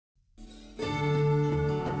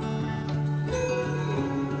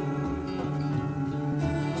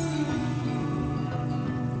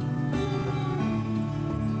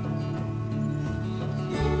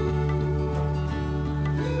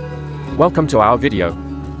Welcome to our video.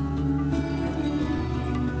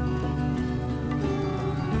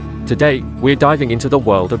 Today, we're diving into the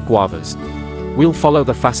world of guavas. We'll follow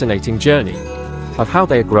the fascinating journey of how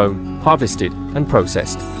they are grown, harvested, and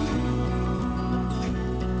processed.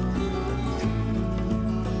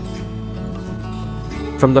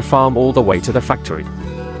 From the farm all the way to the factory,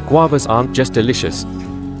 guavas aren't just delicious,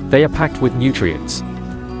 they are packed with nutrients,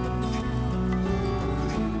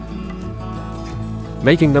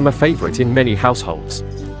 making them a favorite in many households.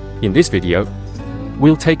 In this video,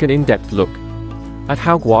 we'll take an in-depth look at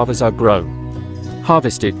how guavas are grown,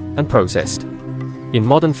 harvested, and processed in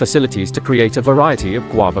modern facilities to create a variety of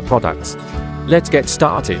guava products. Let's get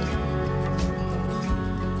started.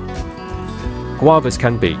 Guavas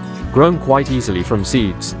can be grown quite easily from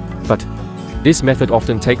seeds, but this method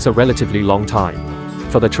often takes a relatively long time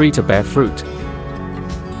for the tree to bear fruit.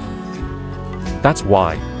 That's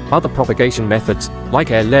why other propagation methods,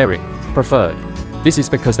 like air layering, preferred. This is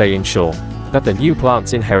because they ensure that the new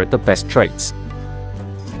plants inherit the best traits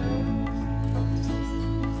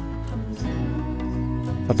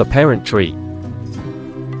of the parent tree.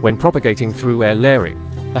 When propagating through air layering,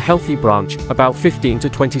 a healthy branch, about 15 to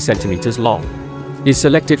 20 centimeters long, is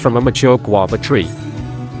selected from a mature guava tree.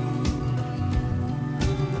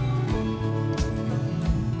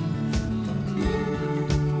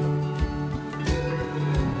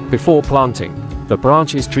 Before planting, the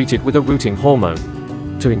branch is treated with a rooting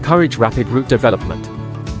hormone to encourage rapid root development.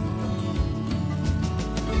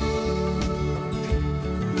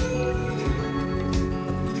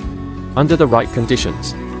 Under the right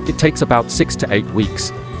conditions, it takes about 6 to 8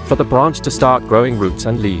 weeks for the branch to start growing roots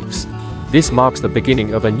and leaves. This marks the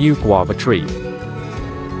beginning of a new guava tree.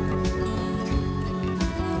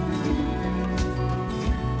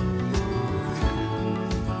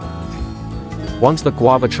 Once the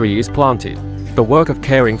guava tree is planted, the work of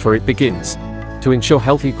caring for it begins to ensure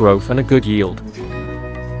healthy growth and a good yield.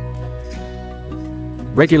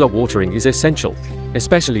 Regular watering is essential,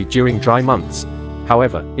 especially during dry months.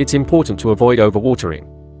 However, it's important to avoid overwatering,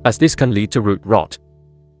 as this can lead to root rot.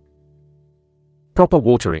 Proper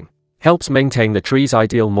watering helps maintain the tree's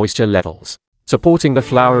ideal moisture levels, supporting the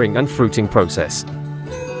flowering and fruiting process.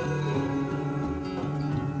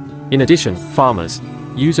 In addition, farmers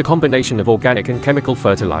use a combination of organic and chemical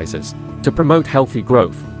fertilizers to promote healthy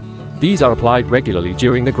growth. These are applied regularly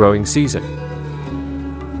during the growing season.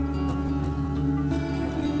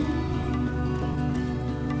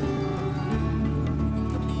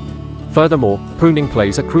 Furthermore, pruning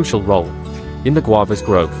plays a crucial role in the guava's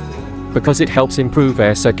growth, because it helps improve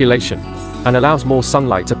air circulation and allows more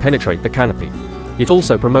sunlight to penetrate the canopy. It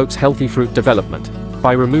also promotes healthy fruit development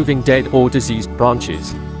by removing dead or diseased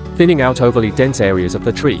branches, thinning out overly dense areas of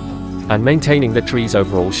the tree, and maintaining the tree's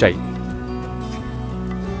overall shape.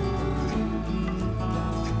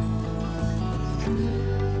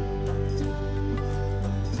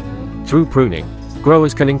 Through pruning,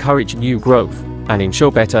 growers can encourage new growth and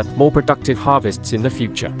ensure better, more productive harvests in the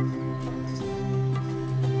future.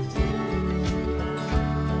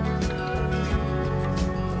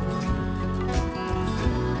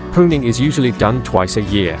 Pruning is usually done twice a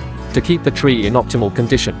year to keep the tree in optimal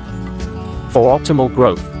condition for optimal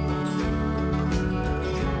growth.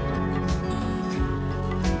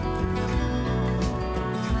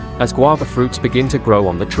 As guava fruits begin to grow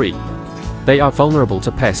on the tree, they are vulnerable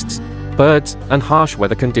to pests, birds, and harsh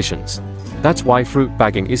weather conditions. That's why fruit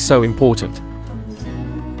bagging is so important.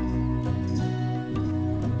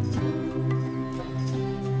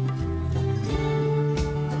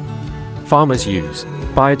 Farmers use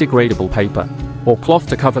biodegradable paper or cloth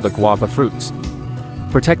to cover the guava fruits,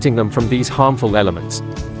 protecting them from these harmful elements.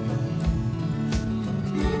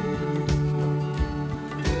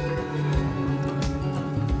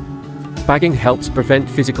 Bagging helps prevent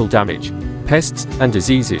physical damage, pests, and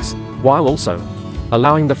diseases, while also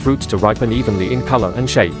allowing the fruits to ripen evenly in color and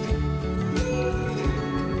shape.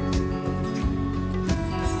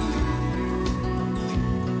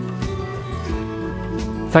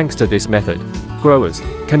 Thanks to this method, growers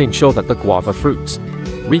can ensure that the guava fruits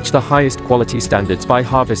reach the highest quality standards by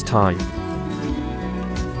harvest time.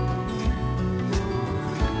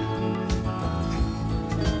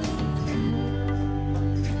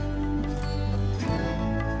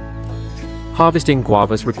 Harvesting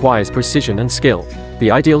guavas requires precision and skill.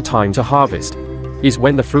 The ideal time to harvest is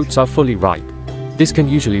when the fruits are fully ripe. This can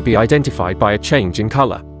usually be identified by a change in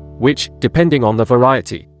color, which, depending on the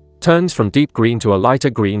variety, turns from deep green to a lighter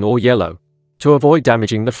green or yellow, to avoid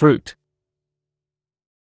damaging the fruit.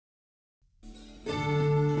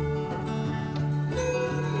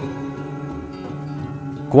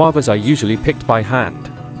 Guavas are usually picked by hand,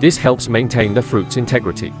 This helps maintain the fruit's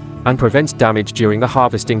integrity and prevents damage during the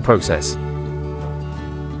harvesting process.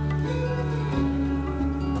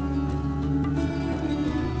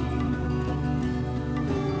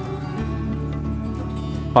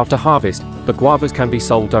 After harvest, the guavas can be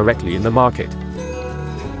sold directly in the market.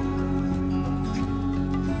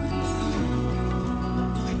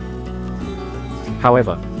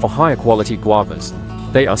 However, for higher quality guavas,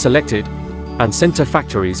 they are selected and sent to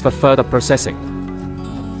factories for further processing.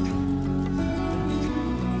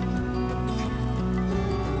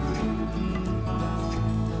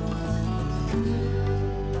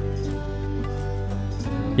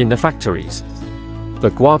 In the factories, the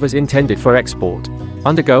guavas intended for export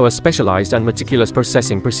undergo a specialized and meticulous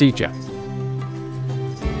processing procedure.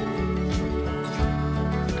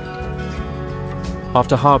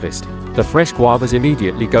 After harvest, the fresh guavas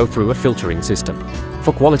immediately go through a filtering system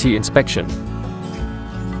for quality inspection.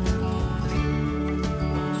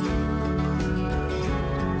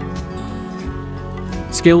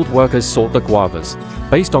 Skilled workers sort the guavas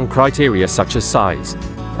based on criteria such as size,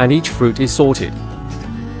 and each fruit is sorted.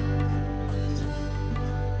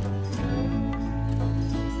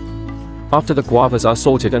 After the guavas are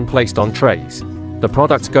sorted and placed on trays, the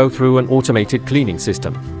products go through an automated cleaning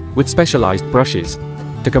system with specialized brushes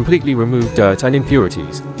to completely remove dirt and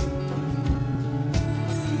impurities.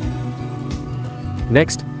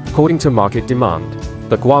 Next, according to market demand,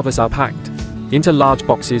 the guavas are packed into large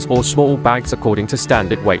boxes or small bags according to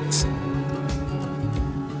standard weights.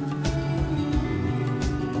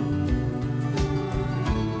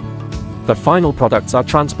 The final products are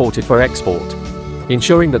transported for export,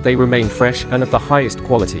 ensuring that they remain fresh and of the highest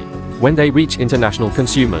quality when they reach international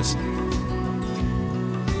consumers.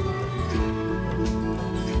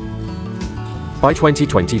 By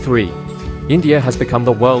 2023, India has become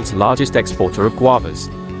the world's largest exporter of guavas,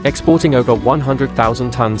 exporting over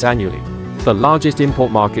 100,000 tons annually, the largest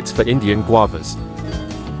import markets for Indian guavas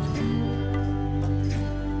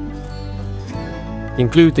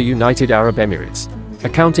include the United Arab Emirates,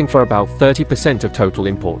 accounting for about 30% of total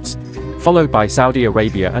imports, followed by Saudi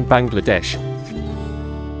Arabia and Bangladesh.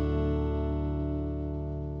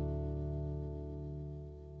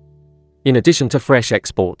 In addition to fresh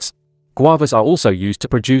exports, guavas are also used to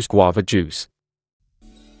produce guava juice.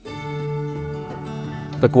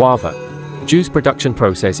 The guava juice production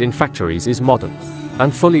process in factories is modern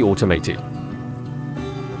and fully automated.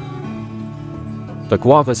 The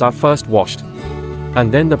guavas are first washed,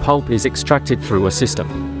 and then the pulp is extracted through a system.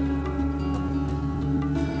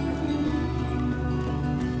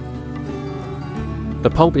 The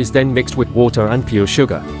pulp is then mixed with water and pure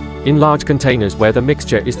sugar in large containers where the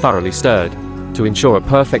mixture is thoroughly stirred to ensure a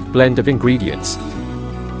perfect blend of ingredients.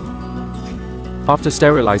 After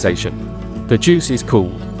sterilization, the juice is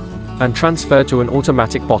cooled and transferred to an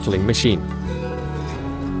automatic bottling machine.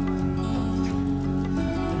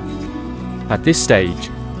 At this stage,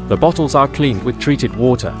 the bottles are cleaned with treated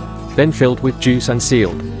water, then filled with juice and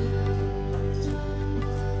sealed.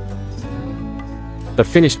 The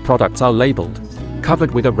finished products are labeled,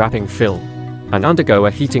 covered with a wrapping film, and undergo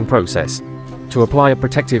a heating process to apply a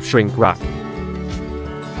protective shrink wrap.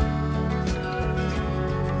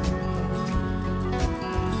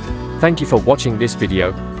 Thank you for watching this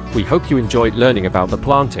video. We hope you enjoyed learning about the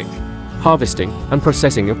planting, harvesting, and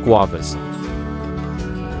processing of guavas.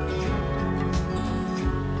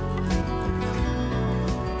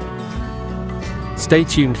 Stay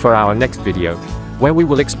tuned for our next video, where we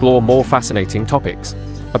will explore more fascinating topics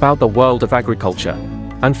about the world of agriculture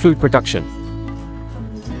and food production.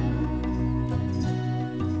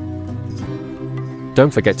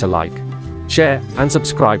 Don't forget to like, share, and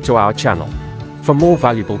subscribe to our channel for more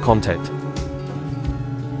valuable content.